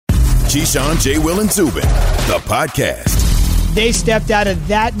Keyshawn, J. Will, and Zubin, the podcast. They stepped out of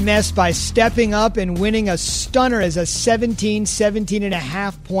that mess by stepping up and winning a stunner as a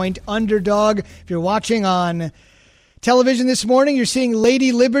 17.5 point underdog. If you're watching on television this morning, you're seeing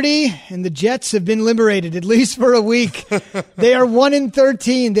Lady Liberty, and the Jets have been liberated, at least for a week. They are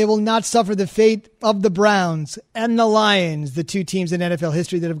 1-13. They will not suffer the fate of the Browns and the Lions, the two teams in NFL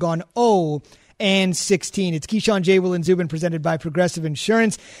history that have gone 0-16. It's Keyshawn, J. Will, and Zubin, presented by Progressive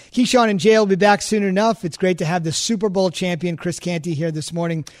Insurance. Keyshawn and Jay will be back soon enough. It's great to have the Super Bowl champion, Chris Canty, here this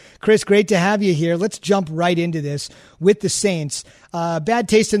morning. Chris, great to have you here. Let's jump right into this with the Saints. Bad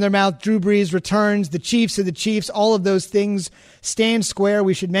taste in their mouth. Drew Brees returns. The Chiefs are the Chiefs. All of those things stand square.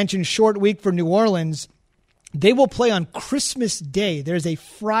 We should mention short week for New Orleans. They will play on Christmas Day. There's a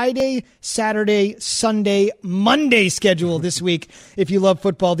Friday, Saturday, Sunday, Monday schedule this week. If you love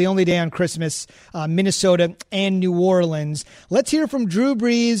football, the only day on Christmas, Minnesota and New Orleans. Let's hear from Drew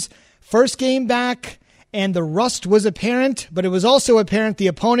Brees. First game back, and the rust was apparent, but it was also apparent the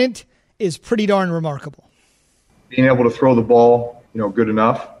opponent is pretty darn remarkable. Being able to throw the ball, good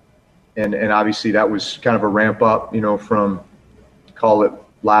enough. And obviously that was kind of a ramp up, from call it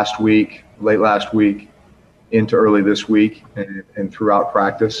late last week, into early this week and throughout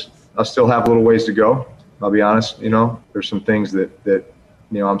practice. I still have a little ways to go. I'll be honest, there's some things that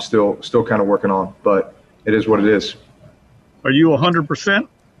I'm still kind of working on, but it is what it is. Are you 100%?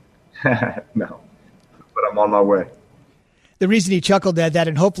 No, but I'm on my way. The reason he chuckled at that,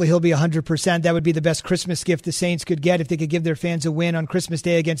 and hopefully he'll be 100%, that would be the best Christmas gift the Saints could get if they could give their fans a win on Christmas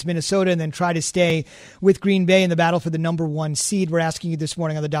Day against Minnesota and then try to stay with Green Bay in the battle for the number 1 seed. We're asking you this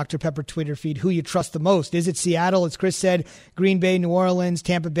morning on the Dr. Pepper Twitter feed who you trust the most. Is it Seattle, as Chris said, Green Bay, New Orleans,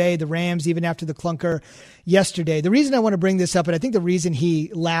 Tampa Bay, the Rams, even after the clunker yesterday? The reason I want to bring this up, and I think the reason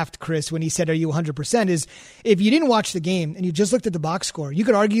he laughed, Chris, when he said, are you 100%, is if you didn't watch the game and you just looked at the box score, you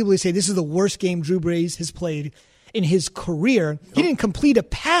could arguably say this is the worst game Drew Brees has played in his career. He didn't complete a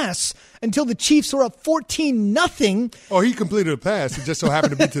pass until the Chiefs were up 14-0. Oh, he completed a pass. It just so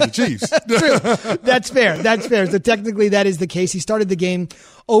happened to be to the Chiefs. True. That's fair. So technically that is the case. He started the game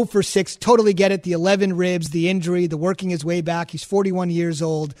 0 for 6. Totally get it. The 11 ribs, the injury, the working his way back. He's 41 years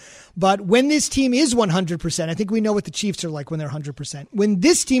old. But when this team is 100%, I think we know what the Chiefs are like when they're 100%. When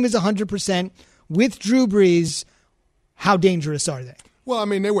this team is 100% with Drew Brees, how dangerous are they? Well, I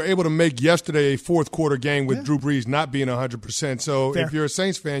mean, they were able to make yesterday a fourth quarter game with Drew Brees not being 100%. So Fair. If you're a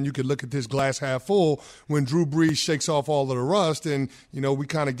Saints fan, you could look at this glass half full when Drew Brees shakes off all of the rust and, we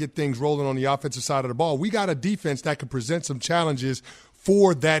kind of get things rolling on the offensive side of the ball. We got a defense that could present some challenges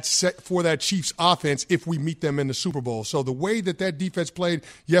for that Chiefs offense if we meet them in the Super Bowl. So the way that defense played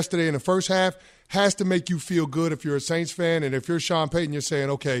yesterday in the first half has to make you feel good if you're a Saints fan. And if you're Sean Payton, you're saying,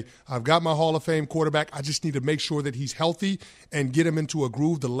 okay, I've got my Hall of Fame quarterback. I just need to make sure that he's healthy and get him into a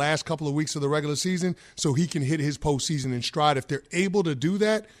groove the last couple of weeks of the regular season so he can hit his postseason in stride. If they're able to do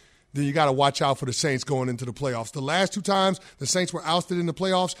that, then you got to watch out for the Saints going into the playoffs. The last 2 times the Saints were ousted in the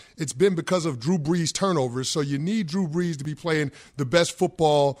playoffs, it's been because of Drew Brees turnovers. So you need Drew Brees to be playing the best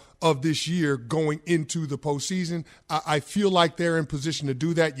football of this year going into the postseason. I feel like they're in position to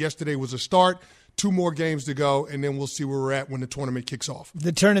do that. Yesterday was a start. 2 more games to go, and then we'll see where we're at when the tournament kicks off.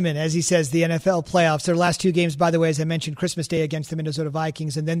 The tournament, as he says, the NFL playoffs. Their last 2 games, by the way, as I mentioned, Christmas Day against the Minnesota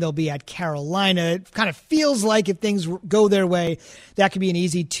Vikings, and then they'll be at Carolina. It kind of feels like if things go their way, that could be an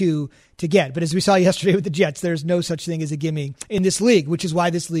easy 2 to get. But as we saw yesterday with the Jets, there's no such thing as a gimme in this league, which is why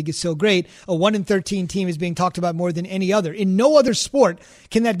this league is so great. A 1-13 team is being talked about more than any other. In no other sport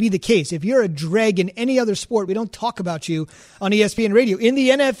can that be the case. If you're a dreg in any other sport, we don't talk about you on ESPN Radio. In the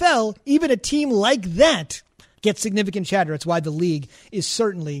NFL, even a team like that gets significant chatter. It's why the league is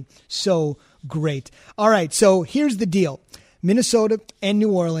certainly so great. All right, so here's the deal. Minnesota and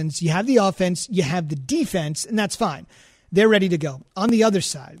New Orleans, you have the offense, you have the defense, and that's fine. They're ready to go. On the other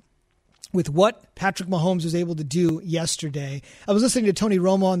side, with what Patrick Mahomes was able to do yesterday, I was listening to Tony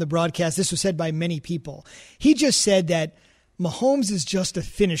Romo on the broadcast. This was said by many people. He just said that Mahomes is just a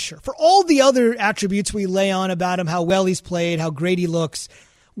finisher. For all the other attributes we lay on about him, how well he's played, how great he looks,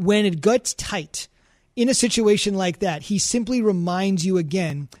 when it gets tight in a situation like that, he simply reminds you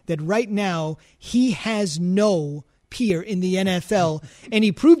again that right now he has no peer in the NFL, and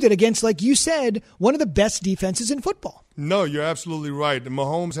he proved it against, like you said, one of the best defenses in football. No, you're absolutely right.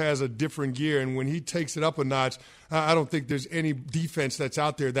 Mahomes has a different gear, and when he takes it up a notch, I don't think there's any defense that's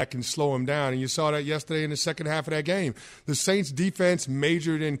out there that can slow him down. And you saw that yesterday in the second half of that game. The Saints defense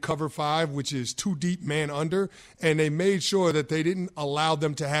majored in cover 5, which is 2 deep man under, and they made sure that they didn't allow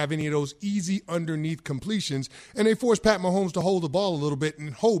them to have any of those easy underneath completions. And they forced Pat Mahomes to hold the ball a little bit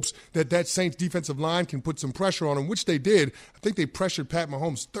in hopes that Saints defensive line can put some pressure on him, which they did. I think they pressured Pat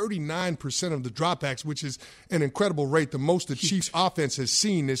Mahomes 39% of the dropbacks, which is an incredible rate, the most the Chiefs offense has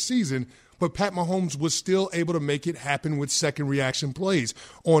seen this season. But Pat Mahomes was still able to make it happen with second reaction plays.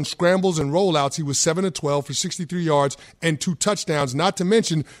 On scrambles and rollouts, he was 7 of 12 for 63 yards and 2 touchdowns, not to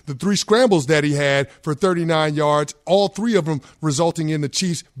mention the 3 scrambles that he had for 39 yards, all 3 of them resulting in the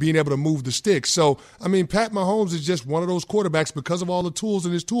Chiefs being able to move the sticks. So, I mean, Pat Mahomes is just one of those quarterbacks, because of all the tools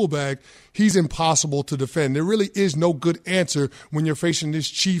in his tool bag, he's impossible to defend. There really is no good answer when you're facing this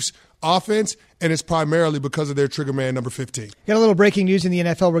Chiefs offense, and it's primarily because of their trigger man, number 15. Got a little breaking news in the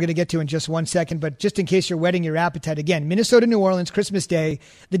NFL we're going to get to in just one second, but just in case you're whetting your appetite again, Minnesota, New Orleans, Christmas Day.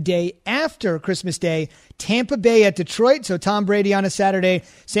 The day after Christmas Day, Tampa Bay at Detroit, so Tom Brady on a Saturday,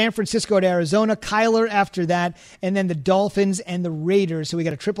 San Francisco at Arizona, Kyler after that, and then the Dolphins and the Raiders. So we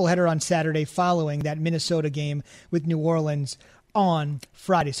got a triple header on Saturday following that Minnesota game with New Orleans on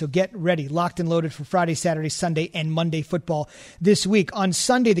Friday. So get ready, locked and loaded for Friday, Saturday, Sunday, and Monday football this week. On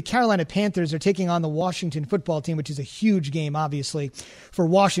Sunday, the Carolina Panthers are taking on the Washington football team, which is a huge game, obviously, for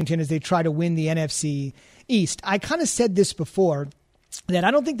Washington as they try to win the NFC East. I kind of said this before, that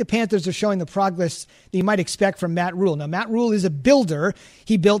I don't think the Panthers are showing the progress that you might expect from Matt Rule. Now, Matt Rule is a builder.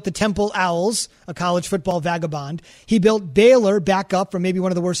 He built the Temple Owls, a college football vagabond. He built Baylor back up from maybe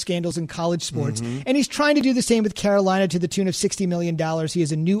one of the worst scandals in college sports. Mm-hmm. And he's trying to do the same with Carolina to the tune of $60 million. He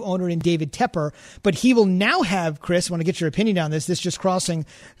has a new owner in David Tepper. But he will now have, Chris, I want to get your opinion on this. This just crossing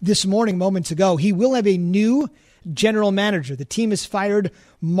this morning moments ago. He will have a new general manager. The team has fired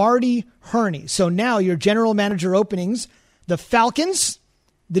Marty Herney. So now your general manager openings: the Falcons,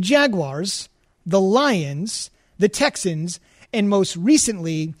 the Jaguars, the Lions, the Texans, and most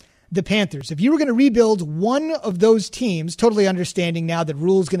recently, the Panthers. If you were going to rebuild one of those teams, totally understanding now that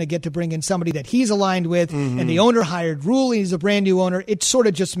Rule's going to get to bring in somebody that he's aligned with, and the owner hired Rule, he's a brand new owner, it sort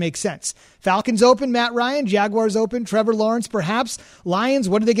of just makes sense. Falcons open, Matt Ryan. Jaguars open, Trevor Lawrence perhaps. Lions,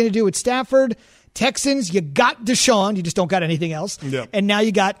 what are they going to do with Stafford? Texans, you got Deshaun. You just don't got anything else. Yep. And now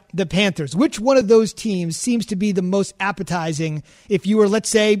you got the Panthers. Which one of those teams seems to be the most appetizing if you were, let's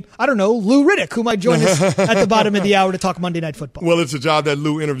say, I don't know, Louis Riddick, who might join us at the bottom of the hour to talk Monday Night Football? Well, it's a job that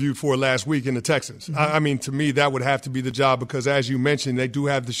Lou interviewed for last week in the Texans. Mm-hmm. I mean, to me, that would have to be the job because, as you mentioned, they do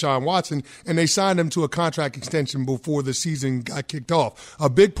have Deshaun Watson, and they signed him to a contract extension before the season got kicked off. A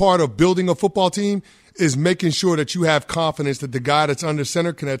big part of building a football team is making sure that you have confidence that the guy that's under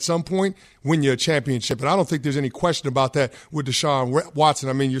center can at some point win you a championship. And I don't think there's any question about that with Deshaun Watson.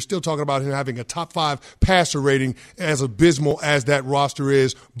 I mean, you're still talking about him having a top 5 passer rating, as abysmal as that roster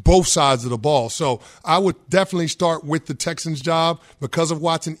is, both sides of the ball. So I would definitely start with the Texans job because of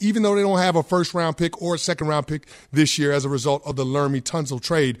Watson, even though they don't have a first-round pick or a second-round pick this year as a result of the Lermy Tunsil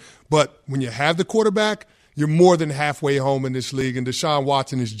trade. But when you have the quarterback, you're more than halfway home in this league, and Deshaun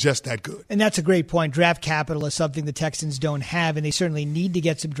Watson is just that good. And that's a great point. Draft capital is something the Texans don't have, and they certainly need to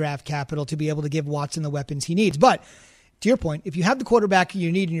get some draft capital to be able to give Watson the weapons he needs. But to your point, if you have the quarterback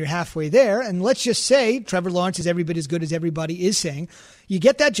you need and you're halfway there, and let's just say Trevor Lawrence is every bit as good as everybody is saying, you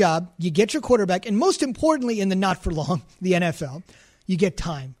get that job, you get your quarterback, and most importantly in the not-for-long, the NFL, you get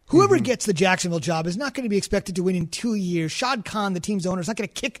time. Whoever gets the Jacksonville job is not going to be expected to win in 2 years. Shad Khan, the team's owner, is not going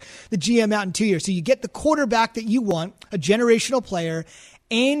to kick the GM out in 2 years. So you get the quarterback that you want, a generational player,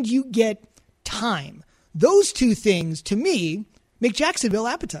 and you get time. Those two things, to me, make Jacksonville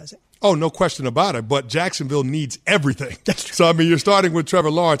appetizing. Oh, no question about it. But Jacksonville needs everything. That's true. So, I mean, you're starting with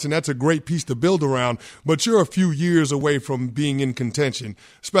Trevor Lawrence, and that's a great piece to build around. But you're a few years away from being in contention,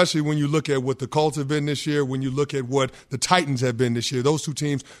 especially when you look at what the Colts have been this year, when you look at what the Titans have been this year. Those two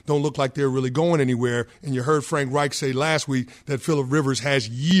teams don't look like they're really going anywhere. And you heard Frank Reich say last week that Phillip Rivers has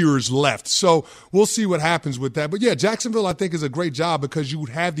years left. So we'll see what happens with that. But, yeah, Jacksonville, I think, is a great job because you would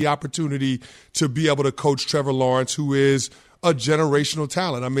have the opportunity to be able to coach Trevor Lawrence, who is a generational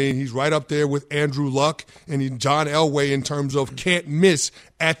talent. I mean, he's right up there with Andrew Luck and John Elway in terms of can't miss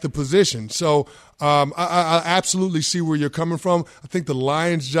at the position. So I absolutely see where you're coming from. I think the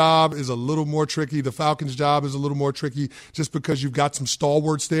Lions' job is a little more tricky. The Falcons' job is a little more tricky just because you've got some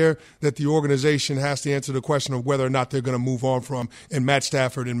stalwarts there that the organization has to answer the question of whether or not they're going to move on from, in Matt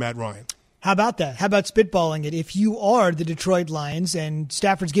Stafford and Matt Ryan. How about that? How about spitballing it? If you are the Detroit Lions and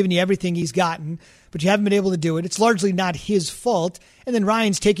Stafford's given you everything he's gotten, but you haven't been able to do it. It's largely not his fault. And then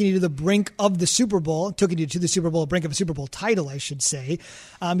Ryan's taking you to the brink of the Super Bowl, took you to the Super Bowl, brink of a Super Bowl title, I should say.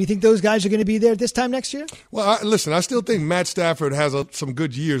 You think those guys are going to be there this time next year? Well, listen, I still think Matt Stafford has some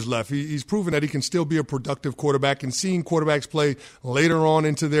good years left. He's proven that he can still be a productive quarterback, and seeing quarterbacks play later on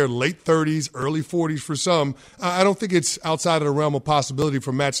into their late 30s, early 40s for some, I don't think it's outside of the realm of possibility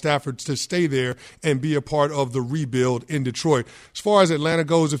for Matt Stafford to stay there and be a part of the rebuild in Detroit. As far as Atlanta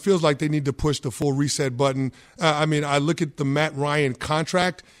goes, it feels like they need to push the full reset button. I look at the Matt Ryan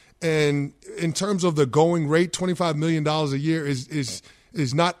contract, and in terms of the going rate, $25 million a year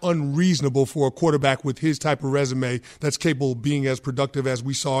is not unreasonable for a quarterback with his type of resume that's capable of being as productive as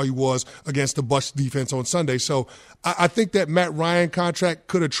we saw he was against the Bucs defense on Sunday. So I think that Matt Ryan contract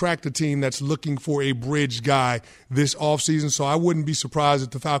could attract a team that's looking for a bridge guy this offseason. So I wouldn't be surprised if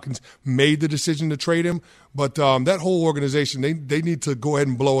the Falcons made the decision to trade him. But that whole organization, they need to go ahead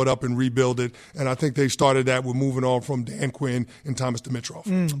and blow it up and rebuild it. And I think they started that with moving on from Dan Quinn and Thomas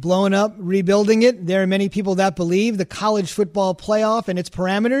Dimitroff. Blowing up, rebuilding it. There are many people that believe the college football playoff and its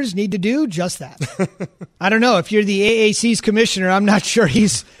parameters need to do just that. I don't know. If you're the AAC's commissioner, I'm not sure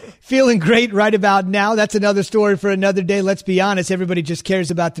he's feeling great right about now. That's another story for another day. Let's be honest. Everybody just cares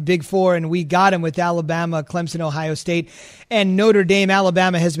about the Big Four, and we got him with Alabama, Clemson, Ohio State, and Notre Dame.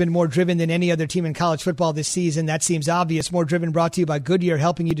 Alabama has been more driven than any other team in college football this season. That seems obvious. More driven, brought to you by Goodyear,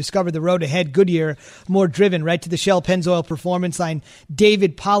 helping you discover the road ahead. Goodyear, more driven. Right to the Shell Pennzoil Performance Line.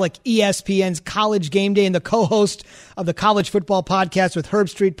 David Pollack, ESPN's College Game Day, and the co-host of the College Football Podcast with Herb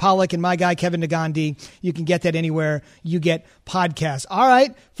Street, Pollack, and my guy Kevin Nagandi. You can get that anywhere you get podcasts. All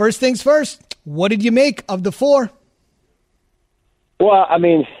right, first things first. What did you make of the four? Well, I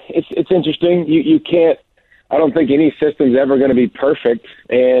mean, it's interesting. You can't. I don't think any system's ever going to be perfect.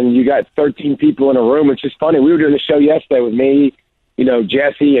 And you got 13 people in a room. It's just funny. We were doing the show yesterday with me,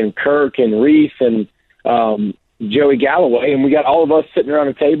 Jesse and Kirk and Reese and Joey Galloway, and we got all of us sitting around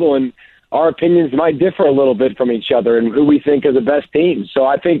a table, and our opinions might differ a little bit from each other and who we think are the best teams. So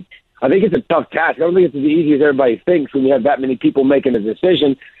I think it's a tough task. I don't think it's as easy as everybody thinks when you have that many people making a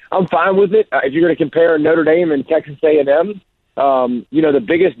decision. I'm fine with it. If you're going to compare Notre Dame and Texas A&M, the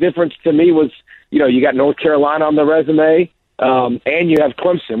biggest difference to me was, you got North Carolina on the resume, and you have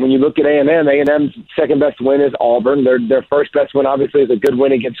Clemson. When you look at A&M's second best win is Auburn. Their first best win, obviously, is a good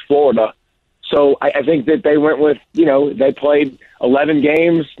win against Florida. So I think that they went with, they played 11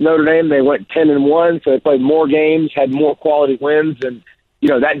 games, Notre Dame. They went 10-1, so they played more games, had more quality wins, and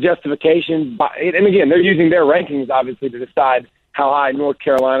that justification. And again, they're using their rankings obviously to decide how high North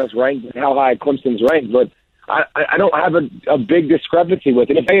Carolina's ranked and how high Clemson's ranked, but I don't have a big discrepancy with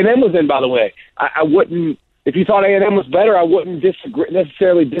it. If A&M was in, by the way, I wouldn't. If you thought A&M was better, I wouldn't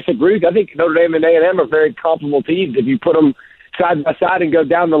necessarily disagree. I think Notre Dame and A&M are very comparable teams. If you put them side by side and go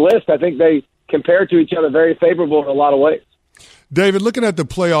down the list, I think they compare to each other very favorable in a lot of ways. David, looking at the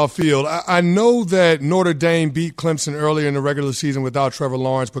playoff field, I know that Notre Dame beat Clemson earlier in the regular season without Trevor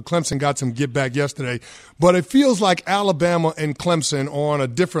Lawrence, but Clemson got some get back yesterday. But it feels like Alabama and Clemson are on a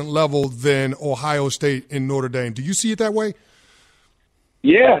different level than Ohio State and Notre Dame. Do you see it that way?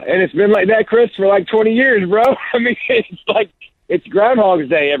 Yeah, and it's been like that, Chris, for like 20 years, bro. I mean, it's Groundhog's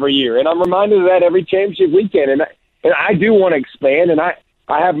Day every year, and I'm reminded of that every championship weekend. And I do want to expand, and I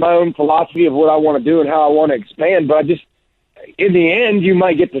have my own philosophy of what I want to do and how I want to expand, but in the end, you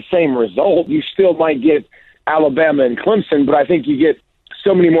might get the same result. You still might get Alabama and Clemson, but I think you get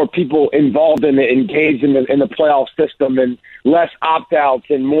so many more people involved in engaged in the playoff system, and less opt-outs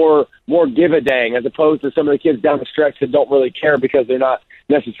and more give a dang, as opposed to some of the kids down the stretch that don't really care because they're not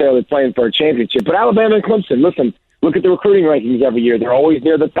necessarily playing for a championship. But Alabama and Clemson, listen, look at the recruiting rankings every year. They're always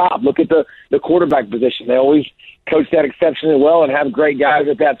near the top. Look at the quarterback position. They always coach that exceptionally well and have great guys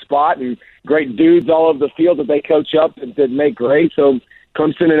at that spot and great dudes all over the field that they coach up and that make great. So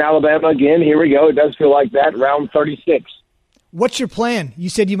Clemson and Alabama, again, here we go. It does feel like that, round 36. What's your plan? You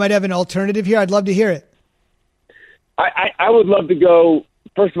said you might have an alternative here. I'd love to hear it. I would love to go.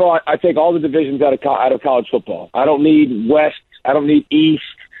 First of all, I take all the divisions out of college football. I don't need West. I don't need East.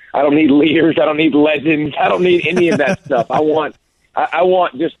 I don't need leaders. I don't need legends. I don't need any of that stuff. I want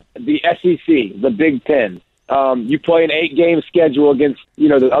just the SEC, the Big Ten. You play an 8-game schedule against,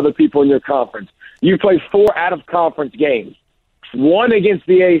 the other people in your conference. You play 4 out-of-conference games. 1 against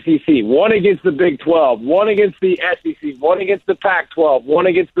the ACC, 1 against the Big 12, 1 against the SEC, 1 against the Pac-12, 1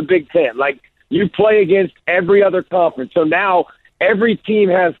 against the Big 10. Like, you play against every other conference. So now every team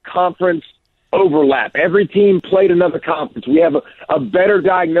has conference overlap. Every team played another conference. We have a better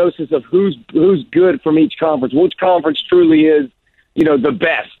diagnosis of who's good from each conference, which conference truly is, the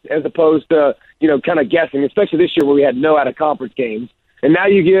best, as opposed to, kind of guessing, especially this year where we had no out-of-conference games. And now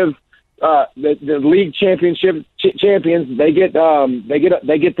you give the league championship champions, they get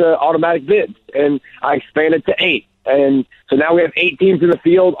the automatic bids, and I expanded to 8. And so now we have 8 teams in the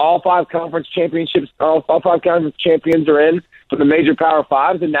field. All 5 conference champions are in for the major Power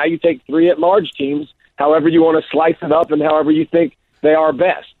Fives, and now you take 3 at-large teams, however you want to slice it up and however you think they are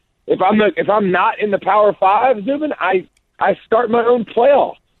best. If I'm not in the Power Five, Zubin, I start my own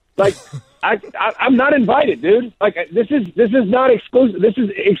playoff. Like I'm not invited, dude. Like this is not exclusive. This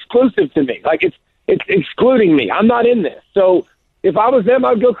is exclusive to me. Like it's excluding me. I'm not in this. So if I was them,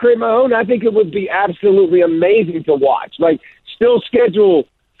 I'd go create my own. I think it would be absolutely amazing to watch. Like, still schedule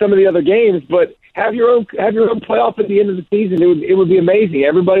some of the other games, but have your own playoff at the end of the season. It would be amazing.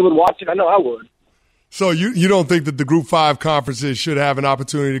 Everybody would watch it. I know I would. So you don't think that the Group 5 conferences should have an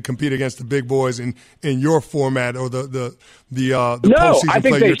opportunity to compete against the big boys in your format or the postseason I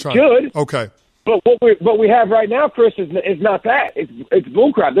think play they you're trying? should. Okay. But what we have right now, Chris, is not that. It's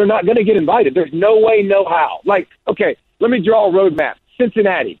bullcrap. They're not going to get invited. There's no way, no how. Like, okay, let me draw a roadmap.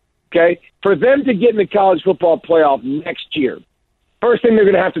 Cincinnati, okay? For them to get in the college football playoff next year, first thing they're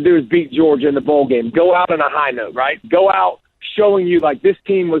going to have to do is beat Georgia in the bowl game. Go out on a high note, right? Go out showing you, like, this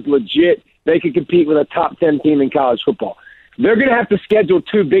team was legit. They could compete with a top 10 team in college football. They're going to have to schedule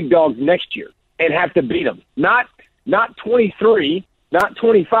 2 big dogs next year and have to beat them. Not 23, not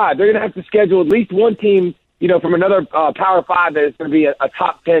 25. They're going to have to schedule at least one team, from another Power 5 that is going to be a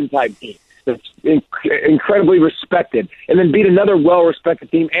top 10 type team that's incredibly respected, and then beat another well-respected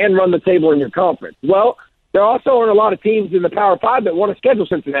team and run the table in your conference. Well, there also aren't a lot of teams in the Power 5 that want to schedule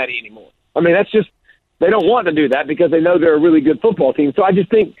Cincinnati anymore. I mean, that's just – they don't want to do that because they know they're a really good football team. So I just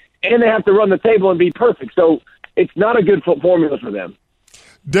think – and they have to run the table and be perfect. So it's not a good formula for them.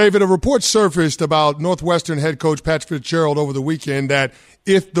 David, a report surfaced about Northwestern head coach Pat Fitzgerald over the weekend that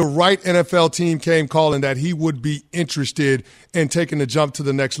if the right NFL team came calling, that he would be interested in taking the jump to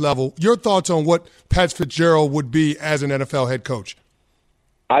the next level. Your thoughts on what Pat Fitzgerald would be as an NFL head coach?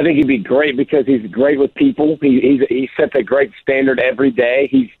 I think he'd be great because he's great with people. He sets a great standard every day.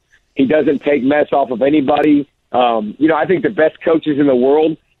 He doesn't take mess off of anybody. I think the best coaches in the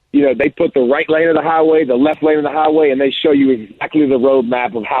world, they put the right lane of the highway, the left lane of the highway, and they show you exactly the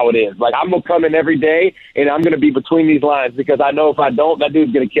roadmap of how it is. Like, I'm going to come in every day, and I'm going to be between these lines because I know if I don't, that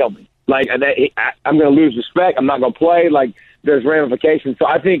dude's going to kill me. Like, I'm going to lose respect. I'm not going to play. Like, there's ramifications. So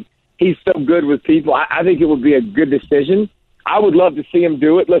I think he's so good with people. I think it would be a good decision. I would love to see him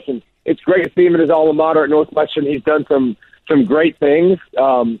do it. Listen, it's great to see him at his alma mater at Northwestern. He's done some great things.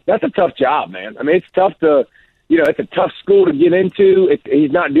 That's a tough job, man. I mean, it's tough to – it's a tough school to get into.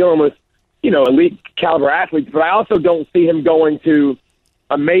 He's not dealing with, elite caliber athletes, but I also don't see him going to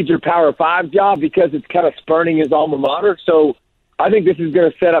a major Power 5 job because it's kind of spurning his alma mater. So I think this is going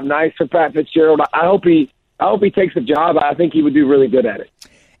to set up nice for Pat Fitzgerald. I hope he takes the job. I think he would do really good at it.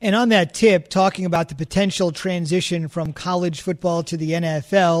 And on that tip, talking about the potential transition from college football to the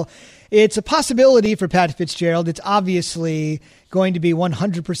NFL, it's a possibility for Pat Fitzgerald. It's obviously going to be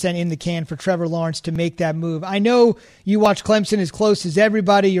 100% in the can for Trevor Lawrence to make that move. I know you watch Clemson as close as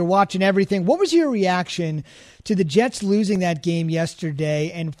everybody. You're watching everything. What was your reaction to the Jets losing that game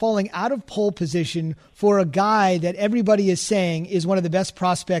yesterday and falling out of pole position for a guy that everybody is saying is one of the best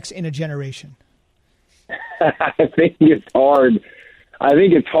prospects in a generation? I think it's hard.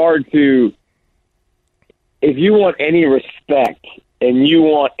 To, if you want any respect and you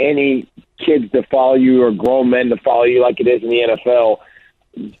want any kids to follow you or grown men to follow you like it is in the NFL,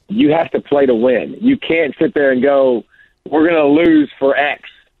 you have to play to win. You can't sit there and go, we're going to lose for X.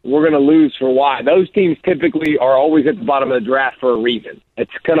 We're going to lose for Y. Those teams typically are always at the bottom of the draft for a reason.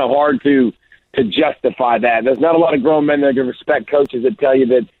 It's kind of hard to justify that. There's not a lot of grown men that can respect coaches that tell you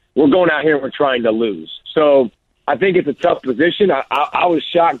that we're going out here and we're trying to lose. So I think it's a tough position. I was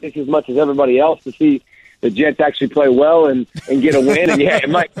shocked just as much as everybody else to see the Jets actually play well and get a win. And yeah,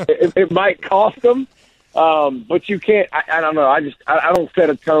 it might cost them, but you can't. I don't know. I don't set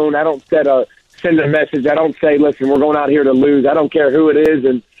a tone. I don't send a message. I don't say, listen, we're going out here to lose. I don't care who it is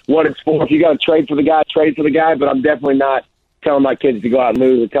and what it's for. If you got to trade for the guy, trade for the guy. But I'm definitely not telling my kids to go out and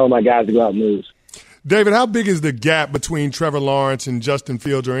lose or telling my guys to go out and lose. David, how big is the gap between Trevor Lawrence and Justin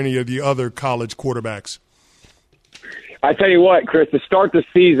Fields or any of the other college quarterbacks? I tell you what, Chris, to start the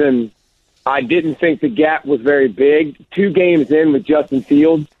season, I didn't think the gap was very big. 2 games in with Justin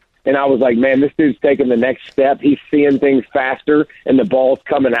Fields, and I was like, man, this dude's taking the next step. He's seeing things faster, and the ball's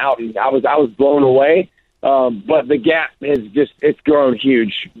coming out, and I was blown away. But the gap it's grown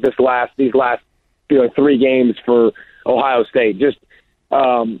huge these last 3 games for Ohio State. Just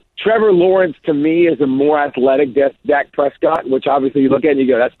Trevor Lawrence, to me, is a more athletic Dak Prescott, which obviously you look at and you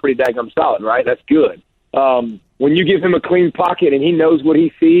go, that's pretty daggum solid, right? That's good. When you give him a clean pocket and he knows what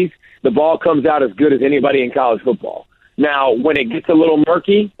he sees, the ball comes out as good as anybody in college football. Now, when it gets a little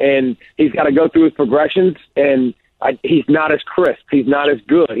murky and he's got to go through his progressions and he's not as crisp, he's not as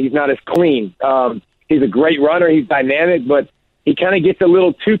good, he's not as clean. He's a great runner, he's dynamic, but he kind of gets a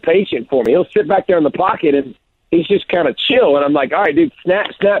little too patient for me. He'll sit back there in the pocket and he's just kind of chill. And I'm like, all right, dude, snap,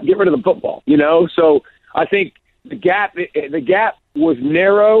 get rid of the football, So I think the gap was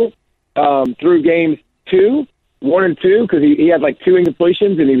narrow through games 1 and 2, because he had like 2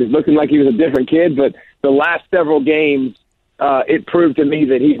 incompletions and he was looking like he was a different kid. But the last several games, it proved to me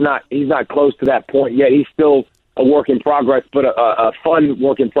that he's not close to that point yet. He's still a work in progress, but a fun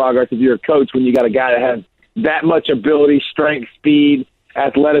work in progress if you're a coach when you got a guy that has that much ability, strength, speed,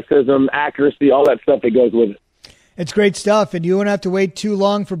 athleticism, accuracy, all that stuff that goes with it. It's great stuff, and you won't have to wait too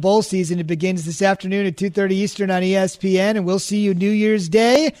long for bowl season. It begins this afternoon at 2:30 Eastern on ESPN, and we'll see you New Year's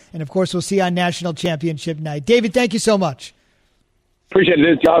Day, and, of course, we'll see you on National Championship Night. David, thank you so much. Appreciate it.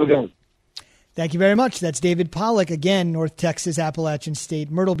 Good job again. Thank you very much. That's David Pollack, again, North Texas, Appalachian State,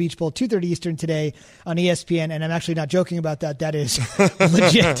 Myrtle Beach Bowl, 2:30 Eastern today on ESPN, and I'm actually not joking about that. That is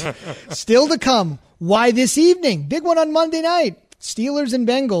legit. Still to come, why this evening? Big one on Monday night. Steelers and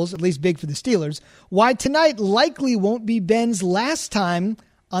Bengals, at least big for the Steelers. Why tonight likely won't be Ben's last time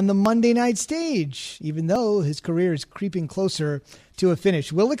on the Monday night stage, even though his career is creeping closer to a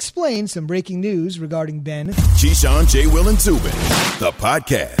finish. We'll explain some breaking news regarding Ben. Keyshawn, J. Will, and Zubin, the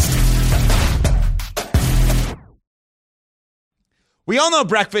podcast. We all know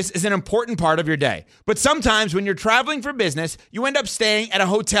breakfast is an important part of your day, but sometimes when you're traveling for business, you end up staying at a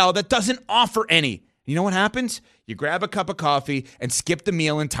hotel that doesn't offer any. You know what happens? You grab a cup of coffee and skip the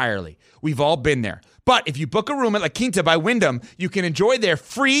meal entirely. We've all been there. But if you book a room at La Quinta by Wyndham, you can enjoy their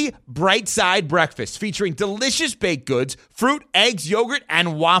free Bright Side breakfast featuring delicious baked goods, fruit, eggs, yogurt,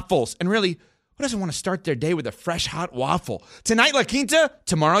 and waffles. And really, who doesn't want to start their day with a fresh, hot waffle? Tonight, La Quinta,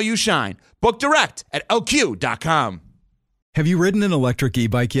 tomorrow you shine. Book direct at lq.com. Have you ridden an electric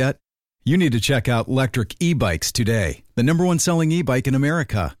e-bike yet? You need to check out Electric E-Bikes today, the #1 selling e-bike in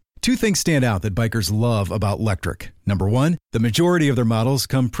America. 2 things stand out that bikers love about Electric. Number 1, the majority of their models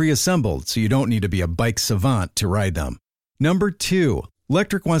come pre-assembled, so you don't need to be a bike savant to ride them. Number 2,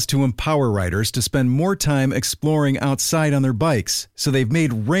 Electric wants to empower riders to spend more time exploring outside on their bikes, so they've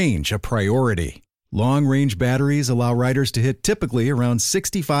made range a priority. Long-range batteries allow riders to hit typically around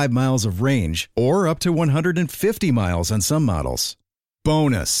 65 miles of range, or up to 150 miles on some models.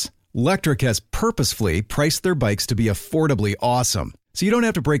 Bonus, Electric has purposefully priced their bikes to be affordably awesome, so you don't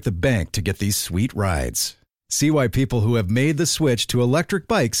have to break the bank to get these sweet rides. See why people who have made the switch to electric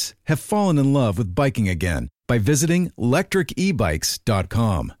bikes have fallen in love with biking again by visiting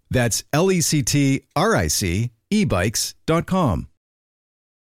lectricebikes.com. That's LECTRIC ebikes.com.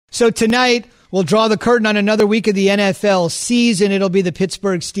 So tonight, we'll draw the curtain on another week of the NFL season. It'll be the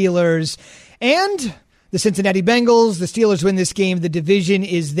Pittsburgh Steelers and the Cincinnati Bengals. The Steelers win this game. The division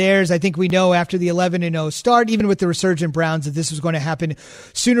is theirs. I think we know after the 11-0 start, even with the resurgent Browns, that this was going to happen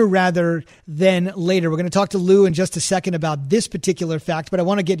sooner rather than later. We're going to talk to Lou in just a second about this particular fact, but I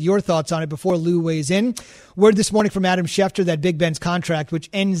want to get your thoughts on it before Lou weighs in. Word this morning from Adam Schefter that Big Ben's contract, which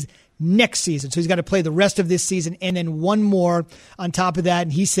ends next season. So he's got to play the rest of this season and then one more on top of that.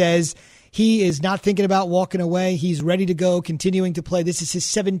 And he says he is not thinking about walking away. He's ready to go, continuing to play. This is his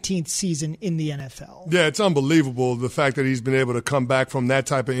 17th season in the NFL. Yeah, it's unbelievable, the fact that he's been able to come back from that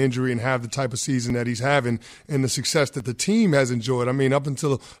type of injury and have the type of season that he's having and the success that the team has enjoyed. I mean, up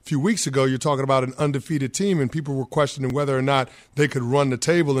until a few weeks ago, you're talking about an undefeated team, and people were questioning whether or not they could run the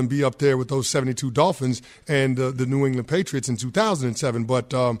table and be up there with those 72 Dolphins and the New England Patriots in 2007. But,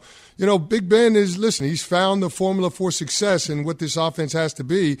 Big Ben he's found the formula for success and what this offense has to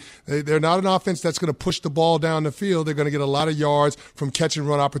be. They're not an offense that's going to push the ball down the field. They're going to get a lot of yards from catch and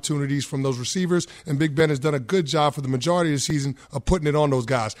run opportunities from those receivers, and Big Ben has done a good job for the majority of the season of putting it on those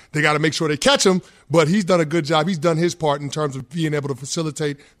guys. They got to make sure they catch them, but he's done a good job. He's done his part in terms of being able to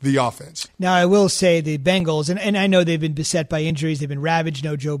facilitate the offense. Now, I will say the Bengals, and I know they've been beset by injuries. They've been ravaged,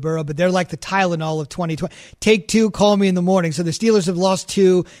 no Joe Burrow, but they're like the Tylenol of 2020. Take 2, call me in the morning. So the Steelers have lost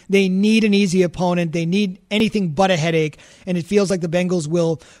 2. They need an easy opponent. They need anything but a headache, and it feels like the Bengals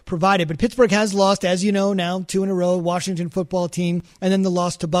will provide it. But Pittsburgh has lost, as you know, now 2 in a row, Washington football team, and then the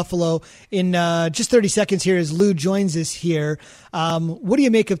loss to Buffalo. In just 30 seconds here as Lou joins us here. What do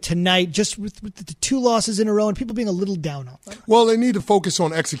you make of tonight, just with the 2 losses in a row and people being a little down on them? Well, they need to focus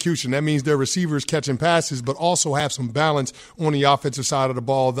on execution. That means their receivers catching passes, but also have some balance on the offensive side of the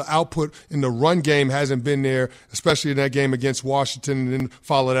ball. The output in the run game hasn't been there, especially in that game against Washington, and then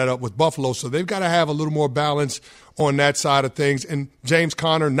follow that up with Buffalo. So they've got to have a little more balance on that side of things. And James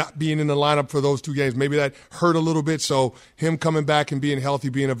Conner not being in the lineup for those 2 games, maybe that hurt a little bit. So him coming back and being healthy,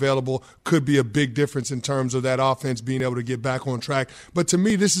 being available could be a big difference in terms of that offense being able to get back on track. But to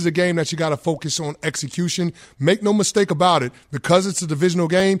me, this is a game that you got to focus on execution. Make no mistake about it. Because it's a divisional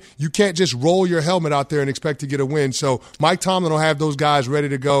game, you can't just roll your helmet out there and expect to get a win. So Mike Tomlin will have those guys ready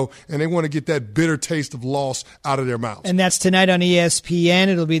to go, and they want to get that bitter taste of loss out of their mouths. And that's tonight on ESPN.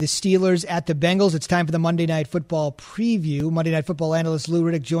 It'll be the Steelers at the Bengals. It's time for the Monday Night Football preview. Monday Night Football analyst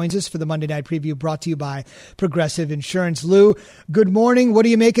Louis Riddick joins us for the Monday Night preview, brought to you by Progressive Insurance. Lou, good morning. What do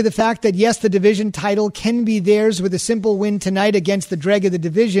you make of the fact that, yes, the division title can be theirs with a simple win tonight against the dregs of the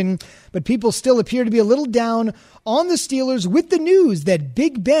division, but people still appear to be a little down on the Steelers with the news that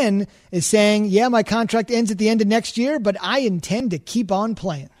Big Ben is saying, yeah, my contract ends at the end of next year, but I intend to keep on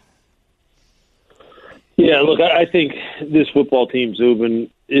playing? Yeah, look, I think this football team,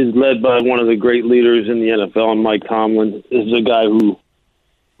 Zubin, is led by one of the great leaders in the NFL, and Mike Tomlin is a guy who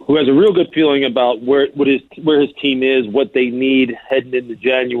has a real good feeling about where his team is, what they need heading into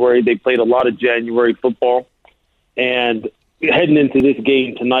January. They played a lot of January football, and heading into this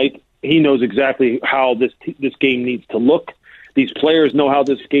game tonight, he knows exactly how this game needs to look. These players know how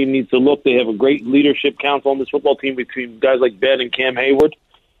this game needs to look. They have a great leadership council on this football team between guys like Ben and Cam Hayward.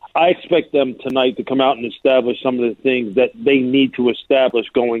 I expect them tonight to come out and establish some of the things that they need to establish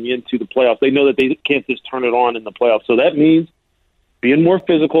going into the playoffs. They know that they can't just turn it on in the playoffs. So that means being more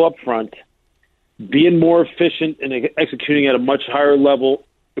physical up front, being more efficient and executing at a much higher level.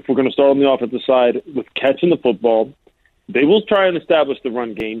 If we're going to start on the offensive side with catching the football, they will try and establish the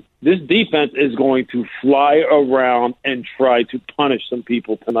run game. This defense is going to fly around and try to punish some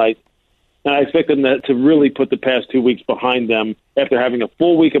people tonight. And I expect them to really put the past 2 weeks behind them after having a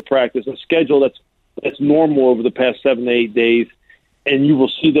full week of practice, a schedule that's normal over the past 7 to 8 days, and you will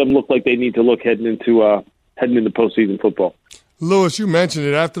see them look like they need to look heading into postseason football. Louis, you mentioned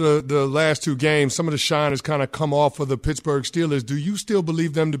it. After the last 2 games, some of the shine has kind of come off of the Pittsburgh Steelers. Do you still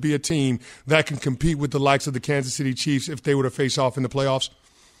believe them to be a team that can compete with the likes of the Kansas City Chiefs if they were to face off in the playoffs?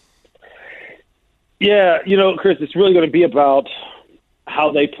 Yeah, Chris, it's really going to be about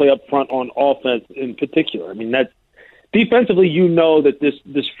how they play up front on offense in particular. I mean, that defensively, that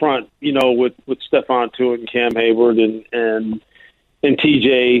this front, with Stephon Tuitt and Cam Hayward and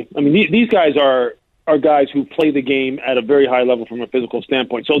TJ. I mean, these guys are guys who play the game at a very high level from a physical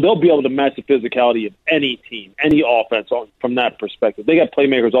standpoint. So they'll be able to match the physicality of any team, any offense from that perspective. They got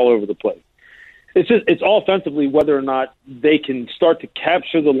playmakers all over the place. It's offensively whether or not they can start to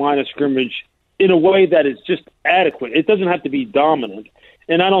capture the line of scrimmage in a way that is just adequate. It doesn't have to be dominant,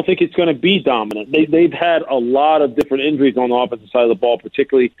 and I don't think it's going to be dominant. They've had a lot of different injuries on the offensive side of the ball,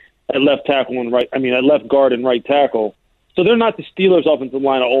 particularly at left tackle and at left guard and right tackle. So they're not the Steelers' offensive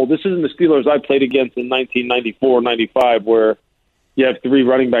line of old. This isn't the Steelers I played against in 1994-95, where you have 3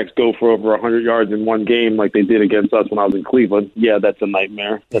 running backs go for over 100 yards in one game like they did against us when I was in Cleveland. Yeah, that's a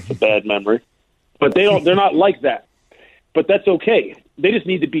nightmare. That's a bad memory. But they're not like that. But that's okay. They just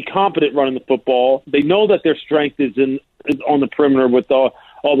need to be competent running the football. They know that their strength is on the perimeter with all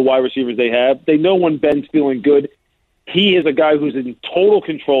the wide receivers they have. They know when Ben's feeling good. He is a guy who's in total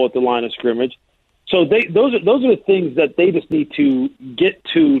control at the line of scrimmage. So those are the things that they just need to get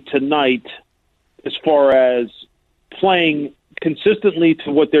to tonight as far as playing consistently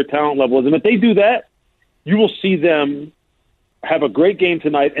to what their talent level is. And if they do that, you will see them have a great game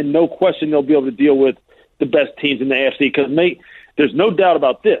tonight, and no question they'll be able to deal with the best teams in the AFC, because there's no doubt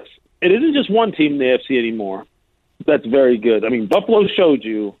about this. It isn't just one team in the AFC anymore that's very good. I mean, Buffalo showed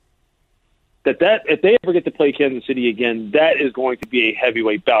you that if they ever get to play Kansas City again, that is going to be a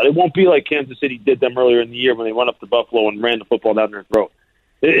heavyweight bout. It won't be like Kansas City did them earlier in the year when they went up to Buffalo and ran the football down their throat.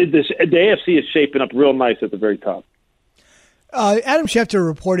 The AFC is shaping up real nice at the very top. Adam Schefter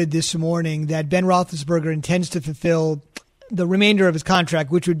reported this morning that Ben Roethlisberger intends to fulfill the remainder of his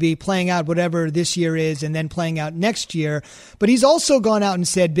contract, which would be playing out whatever this year is and then playing out next year. But he's also gone out and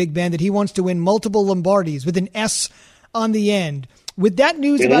said, Big Ben, that he wants to win multiple Lombardis with an S on the end. With that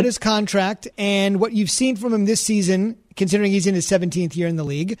news about his contract and what you've seen from him this season, considering he's in his 17th year in the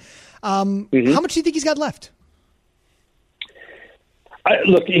league, how much do you think he's got left?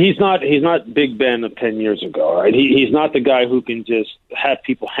 Look, he's not Big Ben of 10 years ago. Right? He's not the guy who can just have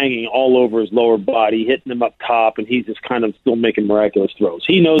people hanging all over his lower body, hitting him up top, and he's just kind of still making miraculous throws.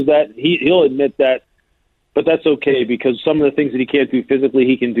 He knows that. He'll admit that. But that's okay because some of the things that he can't do physically,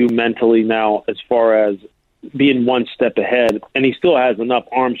 he can do mentally now as far as being one step ahead. And he still has enough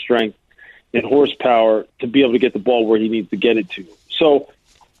arm strength and horsepower to be able to get the ball where he needs to get it to. So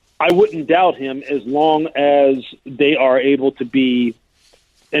I wouldn't doubt him as long as they are able to be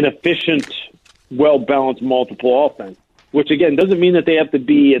an efficient, well-balanced multiple offense, which, again, doesn't mean that they have to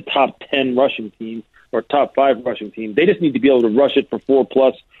be a top 10 rushing team or top 5 rushing team. They just need to be able to rush it for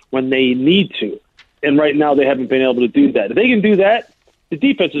 4+ when they need to. And right now they haven't been able to do that. If they can do that, the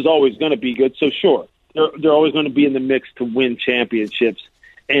defense is always going to be good. So, sure, they're always going to be in the mix to win championships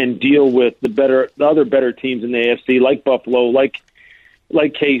and deal with the other better teams in the AFC, like Buffalo, like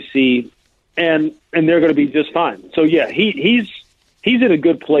KC, and they're going to be just fine. So, yeah, he's in a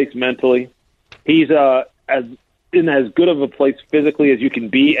good place mentally. He's in as good of a place physically as you can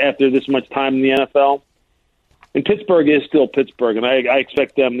be after this much time in the NFL. And Pittsburgh is still Pittsburgh, and I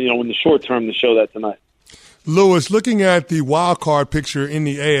expect them, in the short term to show that tonight. Louis, looking at the wild card picture in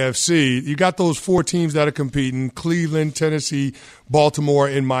the AFC, you got those 4 teams that are competing, Cleveland, Tennessee, Baltimore,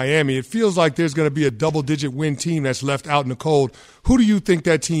 and Miami. It feels like there's going to be a double-digit win team that's left out in the cold. Who do you think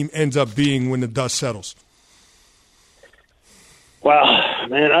that team ends up being when the dust settles? Well,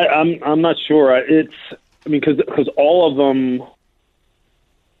 man, I'm not sure. Because all of them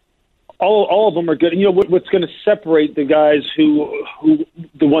are good. And what's going to separate the guys who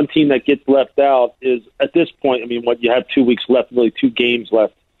the one team that gets left out is at this point. You have 2 weeks left, really 2 games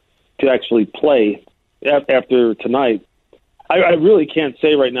left to actually play after tonight. I really can't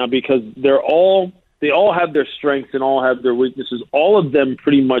say right now because they all have their strengths and all have their weaknesses. All of them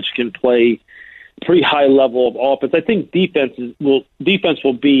pretty much can play pretty high level of offense. I think defense will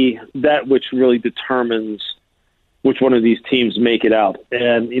be that which really determines which one of these teams make it out.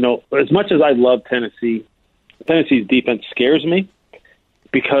 And, as much as I love Tennessee's defense scares me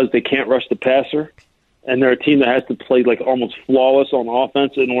because they can't rush the passer, and they're a team that has to play like almost flawless on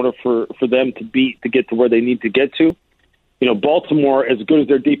offense in order for them to get to where they need to get to. Baltimore, as good as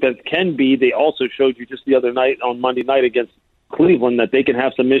their defense can be, they also showed you just the other night on Monday night against Cleveland that they can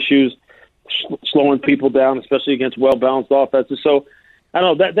have some issues slowing people down, especially against well-balanced offenses. So, I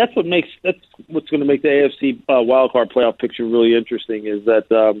don't know. That's what's going to make the AFC wildcard playoff picture really interesting is that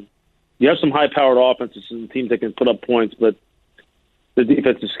you have some high-powered offenses and teams that can put up points, but the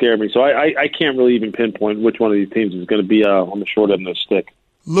defenses scare me. So I can't really even pinpoint which one of these teams is going to be on the short end of the stick.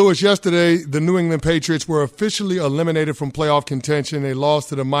 Louis, yesterday the New England Patriots were officially eliminated from playoff contention. They lost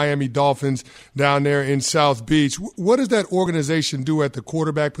to the Miami Dolphins down there in South Beach. What does that organization do at the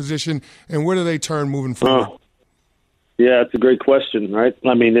quarterback position, and where do they turn moving forward? Yeah, it's a great question, right?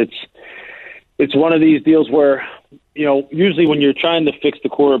 It's one of these deals where, usually when you're trying to fix the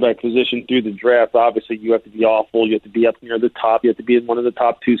quarterback position through the draft, obviously you have to be awful. You have to be up near the top. You have to be in one of the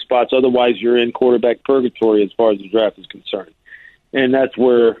top 2 spots. Otherwise, you're in quarterback purgatory as far as the draft is concerned. And that's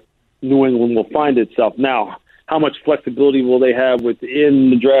where New England will find itself. Now, how much flexibility will they have within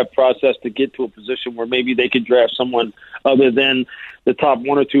the draft process to get to a position where maybe they could draft someone other than the top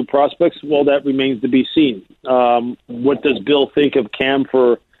 1 or 2 prospects? Well, that remains to be seen. What does Bill think of Cam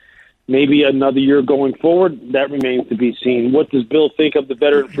for maybe another year going forward? That remains to be seen. What does Bill think of the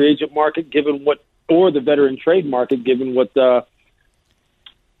veteran free agent market, or the veteran trade market, given what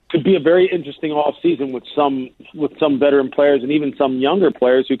could be a very interesting offseason with some veteran players and even some younger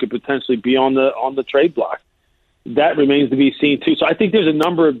players who could potentially be on the trade block? That remains to be seen too. So I think there's a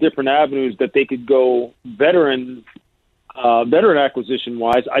number of different avenues that they could go veteran acquisition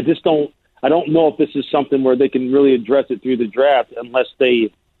wise. I don't know if this is something where they can really address it through the draft unless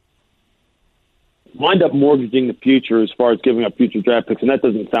they wind up mortgaging the future as far as giving up future draft picks, and that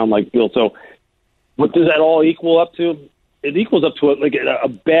doesn't sound like Bill. So what does that all equal up to? It equals up to a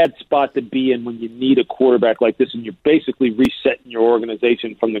bad spot to be in when you need a quarterback like this, and you're basically resetting your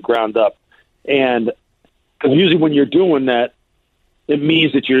organization from the ground up. And because usually when you're doing that, it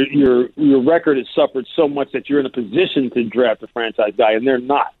means that your record has suffered so much that you're in a position to draft a franchise guy, and they're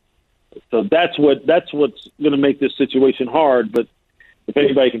not. So that's what's going to make this situation hard. But if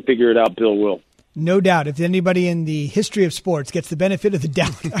anybody can figure it out, Bill will. No doubt. If anybody in the history of sports gets the benefit of the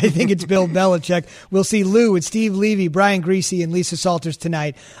doubt, I think it's Bill Belichick. We'll see Lou with Steve Levy, Brian Greasy, and Lisa Salters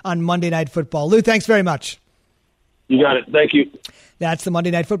tonight on Monday Night Football. Lou, thanks very much. You got it. Thank you. That's the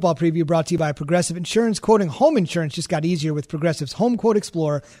Monday Night Football preview brought to you by Progressive Insurance. Quoting home insurance just got easier with Progressive's Home Quote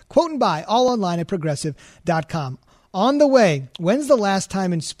Explorer. Quote and buy all online at Progressive.com. On the way, when's the last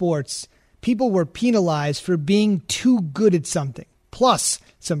time in sports people were penalized for being too good at something? Plus,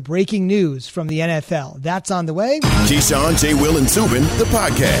 some breaking news from the NFL. That's on the way. Keyshawn, J. Will, and Zubin, the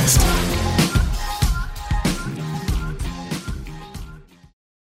podcast.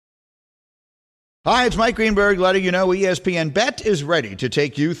 Hi, it's Mike Greenberg letting you know ESPN Bet is ready to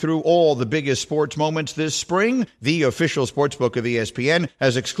take you through all the biggest sports moments this spring. The official sportsbook of ESPN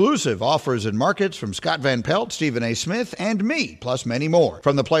has exclusive offers and markets from Scott Van Pelt, Stephen A. Smith, and me, plus many more.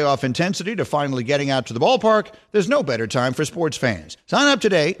 From the playoff intensity to finally getting out to the ballpark, there's no better time for sports fans. Sign up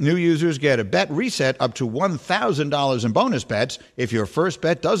today. New users get a bet reset up to $1,000 in bonus bets if your first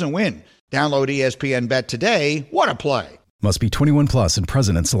bet doesn't win. Download ESPN Bet today. What a play. Must be 21 plus and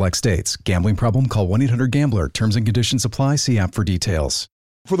present in select states. Gambling problem? Call 1-800-GAMBLER. Terms and conditions apply. See app for details.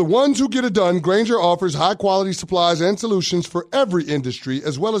 For the ones who get it done, Grainger offers high-quality supplies and solutions for every industry,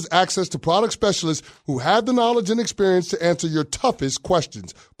 as well as access to product specialists who have the knowledge and experience to answer your toughest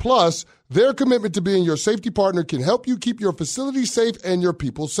questions. Plus, their commitment to being your safety partner can help you keep your facility safe and your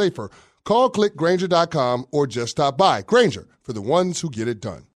people safer. Call clickgrainger.com or just stop by. Grainger, for the ones who get it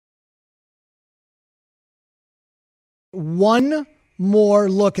done. One more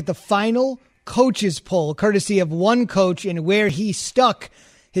look at the final coaches poll, courtesy of one coach and where he stuck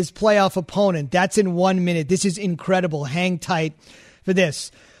his playoff opponent. That's in 1 minute. This is incredible. Hang tight for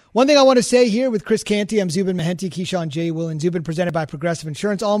this. One thing I want to say here with Chris Canty, I'm Zubin Mehenti, Keyshawn J. Will, and Zubin, presented by Progressive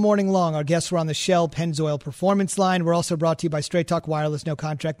Insurance. All morning long, our guests were on the Shell Pennzoil Performance Line. We're also brought to you by Straight Talk Wireless, no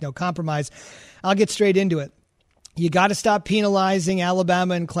contract, no compromise. I'll get straight into it. You got to stop penalizing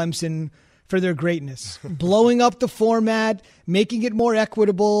Alabama and Clemson for their greatness, blowing up the format, making it more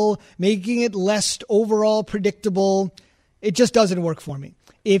equitable, making it less overall predictable. It just doesn't work for me.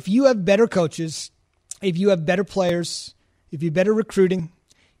 If you have better coaches, if you have better players, if you have better recruiting,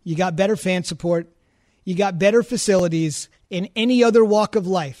 you got better fan support, you got better facilities in any other walk of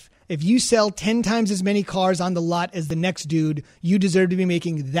life. If you sell 10 times as many cars on the lot as the next dude, you deserve to be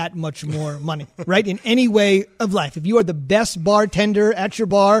making that much more money, right? In any way of life. If you are the best bartender at your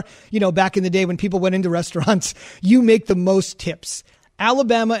bar, back in the day when people went into restaurants, you make the most tips.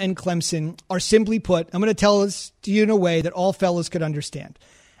 Alabama and Clemson are, simply put, I'm going to tell this to you in a way that all fellas could understand.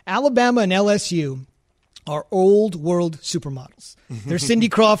 Alabama and LSU are old world supermodels. They're Cindy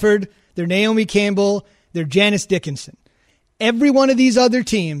Crawford, they're Naomi Campbell, they're Janice Dickinson. Every one of these other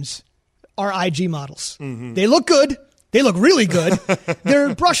teams are IG models. Mm-hmm. They look good. They look really good.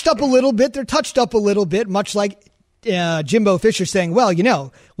 They're brushed up a little bit. They're touched up a little bit, much like Jimbo Fisher saying, well,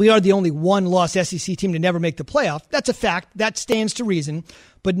 we are the only one-loss SEC team to never make the playoff. That's a fact. That stands to reason,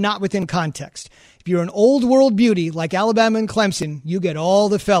 but not within context. If you're an old world beauty like Alabama and Clemson, you get all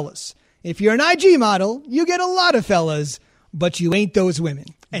the fellas. If you're an IG model, you get a lot of fellas, but you ain't those women.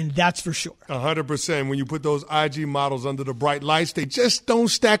 And that's for sure. 100%. When you put those IG models under the bright lights, they just don't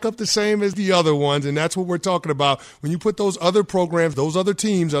stack up the same as the other ones. And that's what we're talking about. When you put those other programs, those other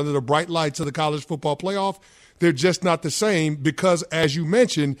teams under the bright lights of the college football playoff, they're just not the same because, as you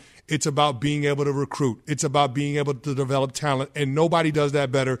mentioned, it's about being able to recruit. It's about being able to develop talent. And nobody does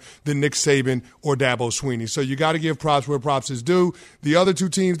that better than Nick Saban or Dabo Swinney. So you got to give props where props is due. The other two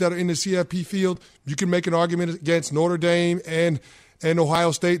teams that are in the CFP field, you can make an argument against Notre Dame and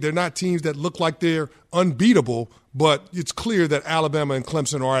Ohio State. They're not teams that look like they're unbeatable, but it's clear that Alabama and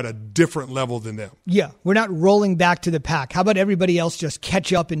Clemson are at a different level than them. Yeah, we're not rolling back to the pack. How about everybody else just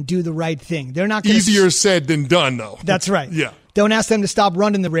catch up and do the right thing? They're not easier said than done, though. That's right. Yeah. Don't ask them to stop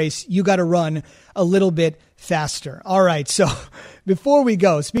running the race. You got to run a little bit faster. All right, so before we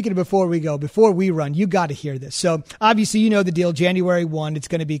run, you got to hear this. So obviously you know the deal. January 1, it's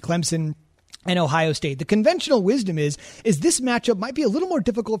going to be Clemson and Ohio State. The conventional wisdom is this matchup might be a little more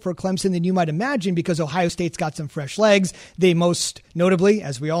difficult for Clemson than you might imagine because Ohio State's got some fresh legs. They most notably,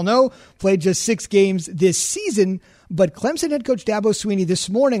 as we all know, played just 6 games this season. But Clemson head coach Dabo Swinney this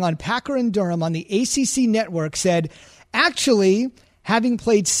morning on Packer and Durham on the ACC network said, actually, having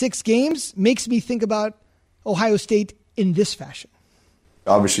played 6 games makes me think about Ohio State in this fashion.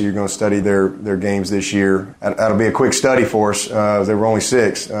 Obviously, you're going to study their games this year. That'll be a quick study for us. They were only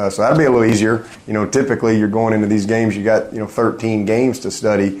 6, so that'll be a little easier. Typically you're going into these games, you got 13 games to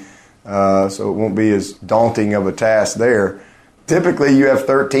study, so it won't be as daunting of a task there. Typically, you have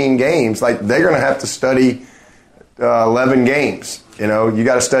 13 games. Like they're going to have to study 11 games. You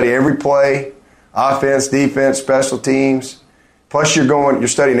got to study every play, offense, defense, special teams. Plus, you're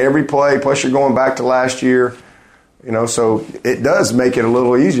studying every play. Plus, you're going back to last year. So it does make it a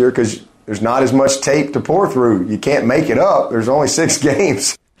little easier because there's not as much tape to pour through. You can't make it up. There's only 6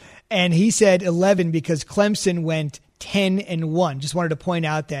 games. And he said 11 because Clemson went 10-1. Just wanted to point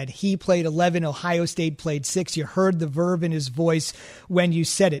out that he played 11, Ohio State played 6. You heard the verve in his voice when you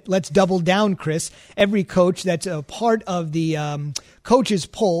said it. Let's double down, Chris. Every coach that's a part of the coaches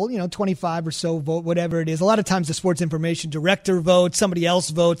poll, 25 or so vote, whatever it is. A lot of times the sports information director votes, somebody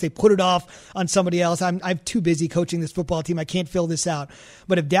else votes. They put it off on somebody else. I'm too busy coaching this football team. I can't fill this out.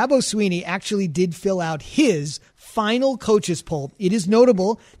 But if Dabo Swinney actually did fill out his final coaches poll, it is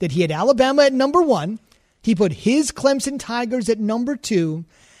notable that he had Alabama at number 1. He put his Clemson Tigers at number 2,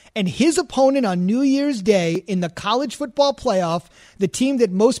 and his opponent on New Year's Day in the college football playoff, the team that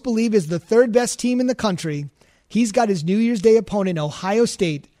most believe is the third best team in the country, he's got his New Year's Day opponent, Ohio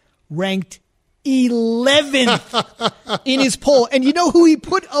State, ranked 11th in his poll. And you know who he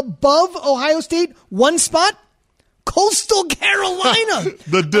put above Ohio State? One spot? Coastal Carolina.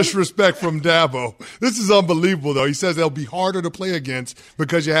 The disrespect from Dabo. This is unbelievable, though. He says they'll be harder to play against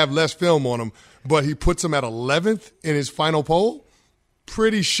because you have less film on them. But he puts them at 11th in his final poll?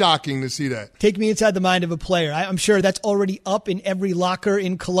 Pretty shocking to see that. Take me inside the mind of a player. I'm sure that's already up in every locker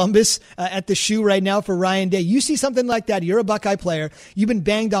in Columbus at the shoe right now for Ryan Day. You see something like that, you're a Buckeye player. You've been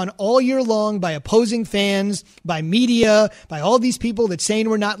banged on all year long by opposing fans, by media, by all these people that saying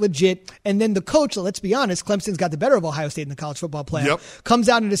we're not legit. And then the coach, let's be honest, Clemson's got the better of Ohio State in the college football playoff, comes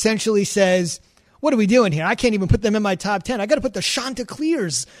out and essentially says, what are we doing here? I can't even put them in my top 10. I got to put the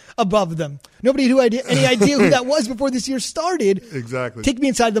Chanticleers above them. Nobody had any idea who that was before this year started. Exactly. Take me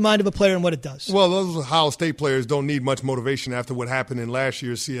inside the mind of a player and what it does. Well, those Ohio State players don't need much motivation after what happened in last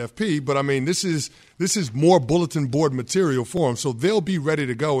year's CFP. But, I mean, this is more bulletin board material for them. So they'll be ready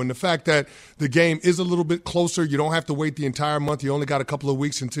to go. And the fact that the game is a little bit closer, you don't have to wait the entire month. You only got a couple of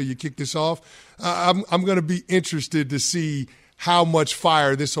weeks until you kick this off. I'm going to be interested to see how much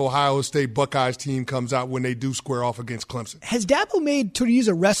fire this Ohio State Buckeyes team comes out when they do square off against Clemson. Has Dabo made, to use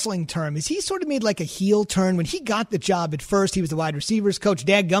a wrestling term, has he sort of made like a heel turn? When he got the job at first, he was the wide receivers coach.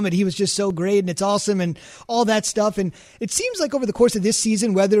 Dadgummit, he was just so great and it's awesome and all that stuff. And it seems like over the course of this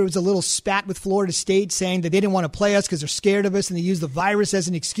season, whether it was a little spat with Florida State saying that they didn't want to play us because they're scared of us and they use the virus as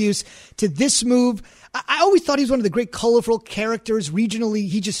an excuse, to this move, I always thought he was one of the great colorful characters regionally.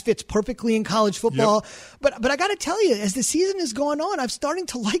 He just fits perfectly in college football. Yep. But I got to tell you, as the season is going on, I'm starting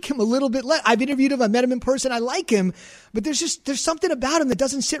to like him a little bit less. I've interviewed him. I met him in person. I like him. But there's something about him that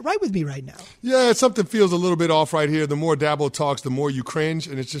doesn't sit right with me right now. Yeah, something feels a little bit off right here. The more Dabo talks, the more you cringe.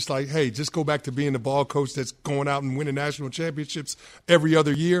 And it's just like, hey, just go back to being the ball coach that's going out and winning national championships every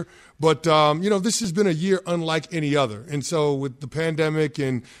other year. But, this has been a year unlike any other. And so with the pandemic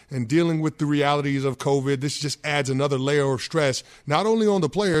and dealing with the realities of COVID, this just adds another layer of stress, not only on the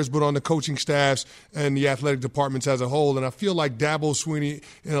players, but on the coaching staffs and the athletic departments as a whole. And I feel like Dabo Swinney,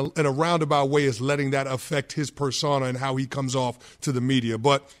 in a roundabout way, is letting that affect his persona and how he comes off to the media.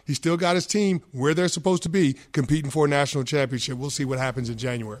 But he still got his team where they're supposed to be, competing for a national championship. We'll see what happens in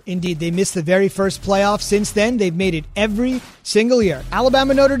January. Indeed. They missed the very first playoff. Since then, they've made it every single year.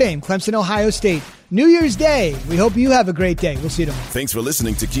 Alabama, Notre Dame, Clemson, Ohio State. New Year's Day. We hope you have a great day. We'll see you tomorrow. Thanks for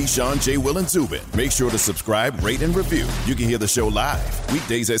listening to Keyshawn, J. Will, and Zubin. Make sure to subscribe, rate, and review. You can hear the show live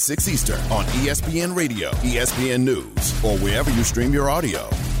weekdays at 6 Eastern on ESPN Radio, ESPN News, or wherever you stream your audio.